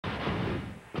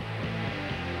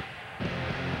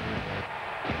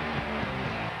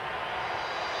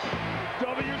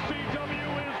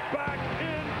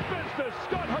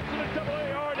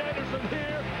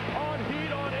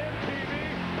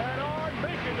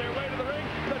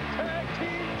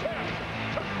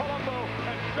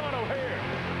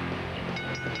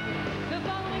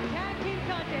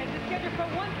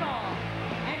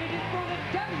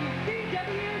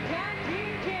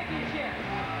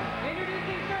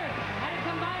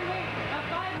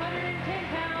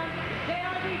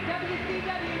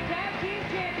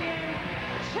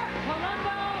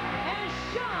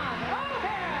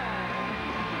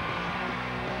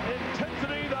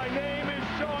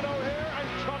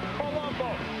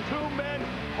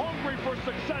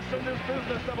in this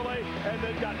business, Double A, and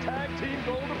they've got tag team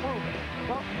gold to prove it.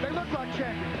 Well, they look like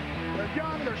champions. They're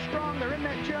young, they're strong, they're in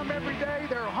that gym every day,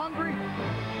 they're hungry.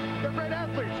 They're great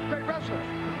athletes, great wrestlers.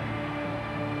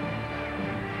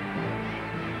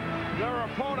 Their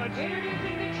opponents.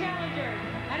 Introducing the challengers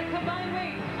at a combined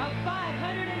weight of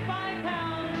 505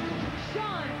 pounds,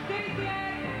 Shawn, Stasiak,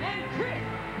 and Chris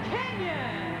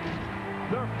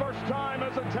Kanyon. Their first time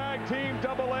as a tag team,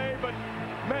 Double A, but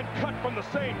men cut from the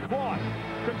same cloth,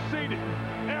 conceited,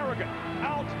 arrogant,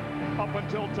 out up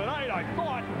until tonight, I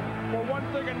thought, for one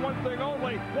thing and one thing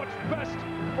only, what's best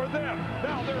for them.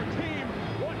 Now they're a team.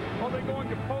 What are they going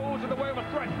to pose in the way of a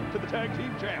threat to the tag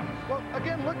team champs? Well,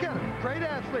 again, look at them. Great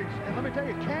athletes. And let me tell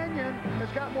you, Kanyon has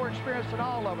got more experience than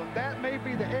all of them. That may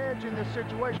be the edge in this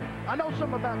situation. I know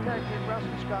something about tag team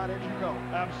wrestling, Scott, as you go.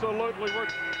 Absolutely. We're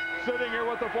sitting here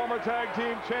with the former tag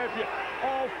team champion.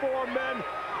 All four men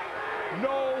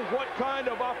know what kind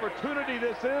of opportunity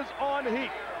this is on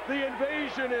Heat. The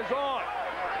invasion is on.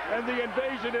 And the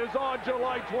invasion is on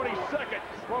July 22nd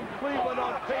from Cleveland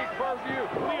on pay-per-view.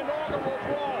 The inaugural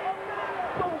brawl.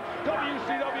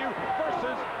 WCW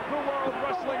versus the World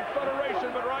Wrestling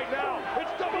Federation. But right now,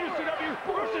 it's WCW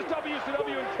versus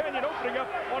WCW, and Kanyon opening up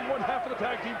on one half of the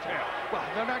tag team champ. Well,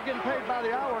 they're not getting paid by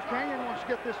the hour. Kanyon wants to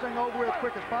get this thing over with as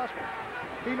quick as possible.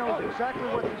 He knows exactly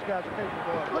what these guys are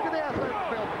capable of. Look at the athletic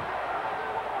building.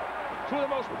 Two of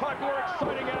the most popular,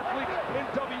 exciting athletes in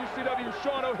WCW,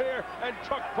 Shawn O'Hare and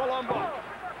Chuck Palumbo.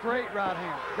 Great right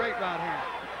hand. Great right hand.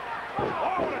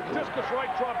 Oh, and a discus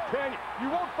right drop, Kanyon. You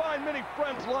won't find many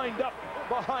friends lined up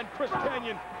behind Chris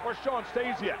Kanyon or Shawn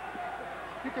Stasiak.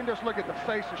 You can just look at the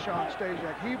face of Shawn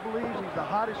Stasiak. He believes he's the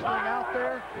hottest thing out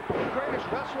there, the greatest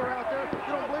wrestler out there. If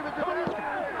you don't believe it, just ask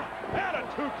him. And a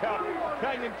 2 count.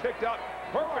 Kanyon kicked out.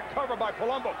 Perfect cover by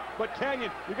Palumbo. But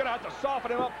Kanyon, you're going to have to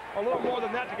soften him up a little more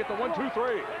than that to get the 1, 2,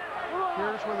 3.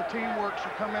 Here's where the teamwork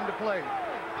should come into play.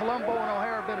 Palumbo and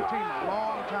O'Hare have been a team a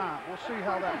long time. We'll see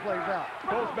how that plays out.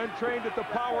 Both men trained at the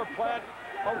power plant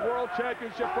of World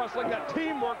Championship Wrestling. That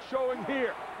teamwork showing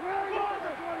here.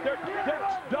 They're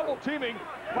double teaming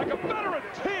like a veteran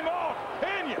team. Oh,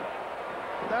 Kanyon.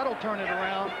 That'll turn it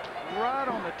around right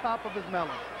on the top of his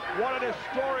melon. What an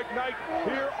historic night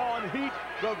here on Heat.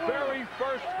 The very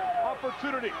first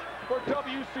opportunity for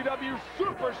WCW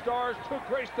superstars to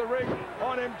grace the ring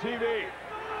on MTV.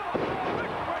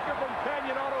 Big breaker from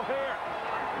Kanyon on O'Hare.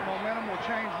 Momentum will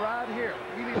change right here.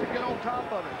 He needs to get on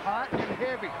top of it. Hot and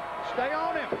heavy. Stay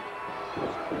on him.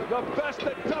 The best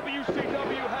that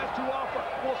WCW has to offer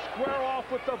will square off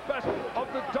with the best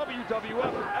of the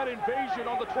WWF at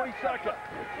Invasion on the 22nd.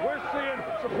 We're seeing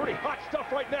some pretty hot stuff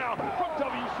right now from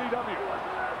WCW.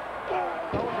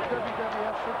 I was a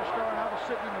WWF superstar and I was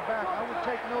sitting in the back. I would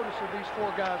take notice of these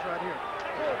four guys right here.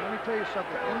 Let me tell you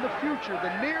something. In the future,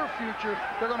 the near future,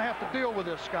 they're going to have to deal with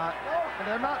this, Scott.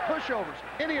 And they're not pushovers,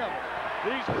 any of them.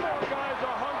 These four guys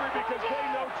are hungry because they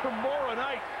know tomorrow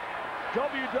night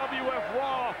WWF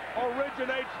Raw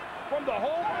originates from the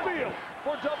home field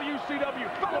for WCW,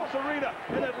 Phillips Arena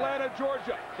in Atlanta,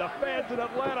 Georgia. The fans in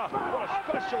Atlanta, what a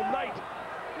special night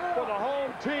for the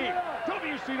home team.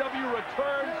 WCW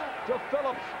returns to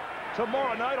Phillips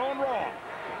tomorrow night on Raw.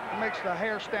 It makes the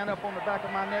hair stand up on the back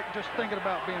of my neck just thinking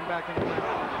about being back in the ring.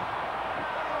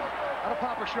 I'll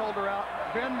pop a shoulder out.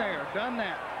 Been there, done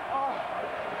that.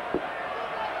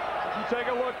 You take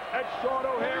a look at Shawn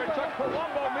O'Hare and Chuck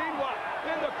Palumbo. Meanwhile,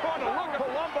 in the corner, look at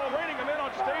Palumbo reining him in on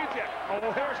Stasiak.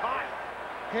 O'Hare's hot.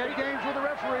 Head games with the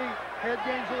referee. Head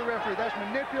games with the referee. That's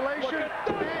manipulation.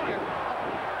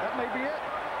 That may be it.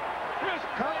 Just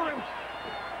cover him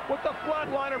with the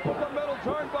flatliner from the middle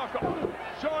turnbuckle.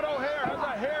 Shawn O'Hare has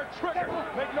a hair trigger.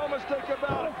 Make no mistake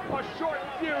about it. A short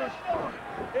fuse.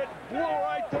 It blew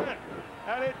right then.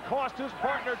 And it cost his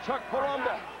partner, Chuck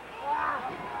Palumbo.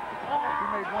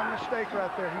 He made one mistake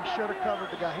right there. He should have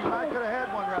covered the guy. He might could have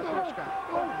had one right there, Scott.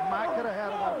 He might could have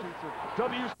had a 1, 2,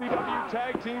 3. WCW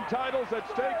tag team titles at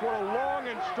stake. What a long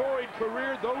and storied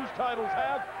career those titles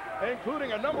have,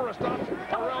 including a number of stops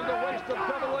around the waist of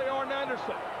Double A Arn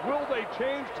Anderson. Will they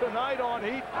change tonight on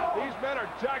Heat? These men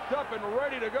are jacked up and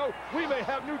ready to go. We may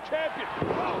have new champions.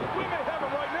 Oh, we may have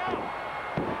him right now.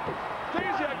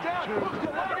 Stasiak down.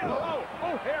 Oh,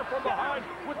 O'Hare from behind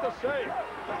with the save.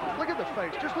 Look at the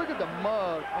face. Just look at the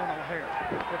mug on O'Hare.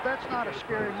 If that's not a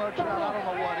scary mugshot, I don't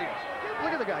know what is.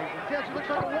 Look at the guy. He's intense. He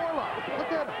looks like a warlock. Look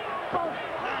at him.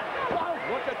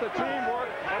 Look at the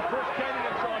teamwork of Chris Kanyon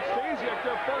and Shawn Stasiak.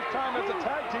 Their first time as a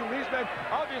tag team. These men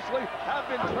obviously have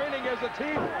been training as a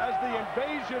team as the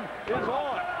invasion is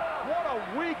on. What a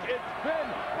week it's been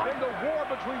in the war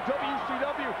between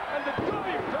WCW and the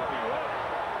WWF.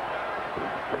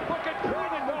 Look at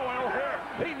Kanyon, no, and O'Hare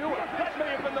He knew it. That may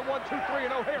have been the 1, 2, 3,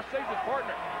 and O'Hare saves his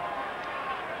partner.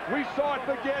 We saw it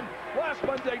begin last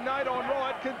Monday night on Raw.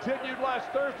 It continued last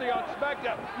Thursday on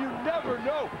SmackDown. You never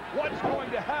know what's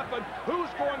going to happen, who's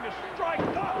going to strike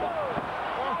up,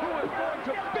 or who is going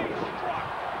to be struck.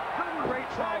 Great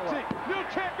tag team. New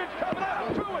champions coming out.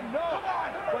 2-0.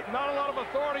 But not a lot of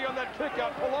authority on that kick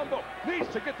out. Palumbo needs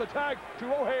to get the tag to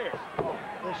O'Hare.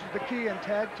 This is the key in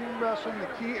tag team wrestling. The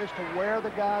key is to wear the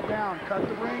guy down. Cut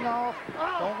the ring off.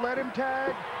 Don't let him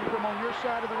tag. Keep him on your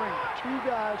side of the ring. Two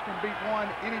guys can beat one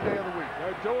any day of the week.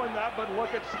 They're doing that, but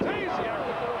look at Stasiak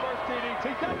with the reverse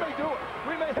DDT. That may do it.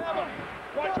 We may have him.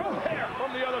 Watch O'Hare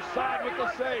from the other side with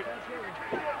the save.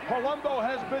 Palumbo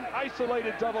has been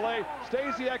isolated, Double A.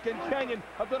 Stasiak and Kanyon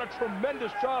have done a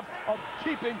tremendous job of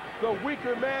keeping the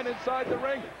weaker man inside the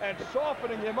ring and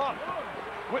softening him up.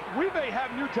 We may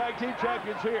have new tag team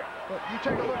champions here. But you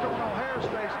take a look on O'Hare's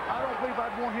face. I don't believe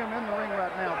I'd want him in the ring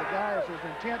right now. The guy is as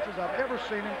intense as I've ever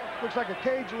seen him. Looks like a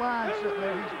cage lion sitting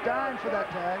there. He's dying for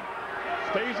that tag.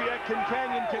 Stasiak and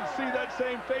Kanyon can see that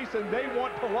same face, and they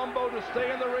want Palumbo to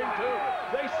stay in the ring, too.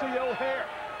 They see O'Hare.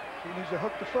 He needs to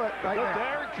hook the foot right now.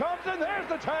 There it comes, and there's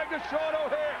the tag to Shawn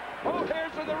O'Hare.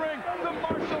 O'Hare's in the ring. The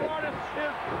martial artist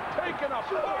is taken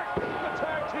apart. The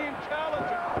tag team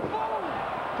challenger. Oh!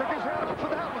 Took his head off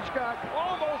for that one, Scott.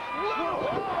 Almost loose.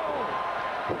 Oh!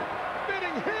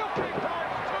 Spinning heel kick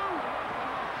times two.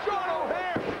 Shawn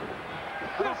O'Hare.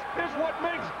 This is what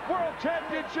makes World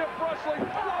Championship Wrestling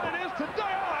what it is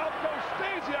today. Oh, out goes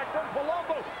Stasiak from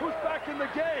Palumbo, who's back in the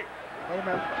game. Wait a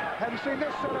minute. Haven't seen this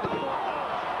set up before.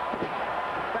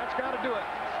 That's got to do it.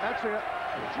 That's it.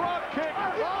 Drop kick.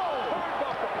 Oh!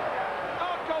 Turnbuckle.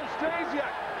 Out goes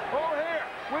Stasiak. O'Hare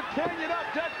with Kanyon up.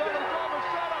 Death Valley Driver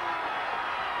set up.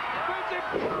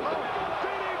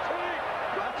 DDT.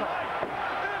 That's right.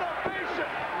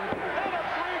 Innovation. And a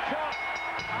 3 count.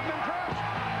 I'm impressed.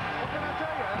 What can I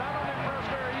tell you? And I don't impress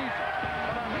very easy.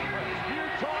 But I'm impressed. You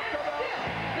talk about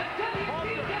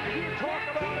hunger. You talk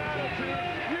about attitude.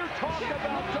 You talk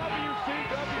about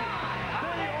WCW.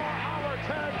 They are our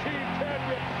tag team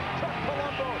champions, Chuck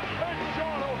Palumbo and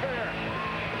Shawn O'Hare.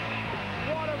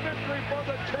 What a victory for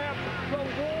the champs. The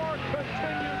war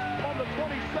continues on the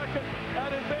 22nd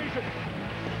at Invasion.